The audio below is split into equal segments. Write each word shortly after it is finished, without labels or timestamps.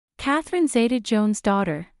Catherine Zeta-Jones'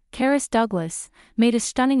 daughter, Carys Douglas, made a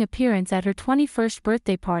stunning appearance at her 21st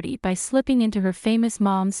birthday party by slipping into her famous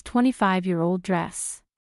mom's 25-year-old dress.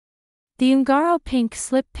 The Ungaro pink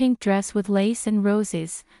slip-pink dress with lace and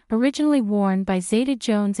roses, originally worn by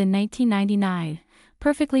Zeta-Jones in 1999,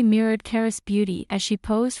 perfectly mirrored Carys' beauty as she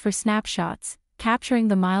posed for snapshots, capturing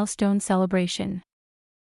the milestone celebration.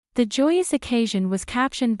 The joyous occasion was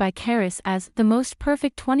captioned by Carys as the most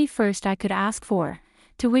perfect 21st I could ask for,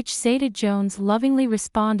 to which Zeta-Jones lovingly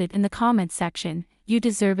responded in the comments section, "You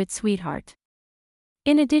deserve it, sweetheart."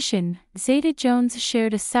 In addition, Zeta-Jones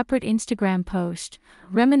shared a separate Instagram post,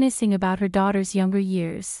 reminiscing about her daughter's younger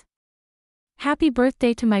years. "Happy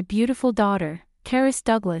birthday to my beautiful daughter, Carys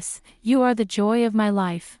Douglas, you are the joy of my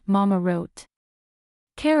life," Mama wrote.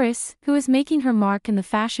 Carys, who is making her mark in the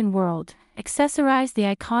fashion world, accessorized the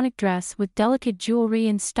iconic dress with delicate jewelry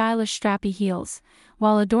and stylish strappy heels,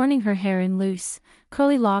 while adorning her hair in loose,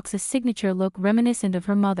 curly locks, a signature look reminiscent of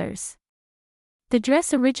her mother's. The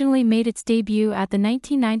dress originally made its debut at the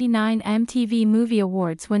 1999 MTV Movie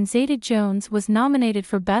Awards when Zeta-Jones was nominated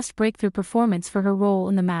for Best Breakthrough Performance for her role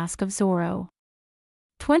in The Mask of Zorro.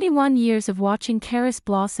 21 years of watching Carys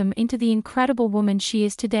blossom into the incredible woman she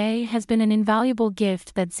is today has been an invaluable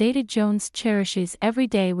gift that Zeta-Jones cherishes every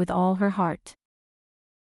day with all her heart.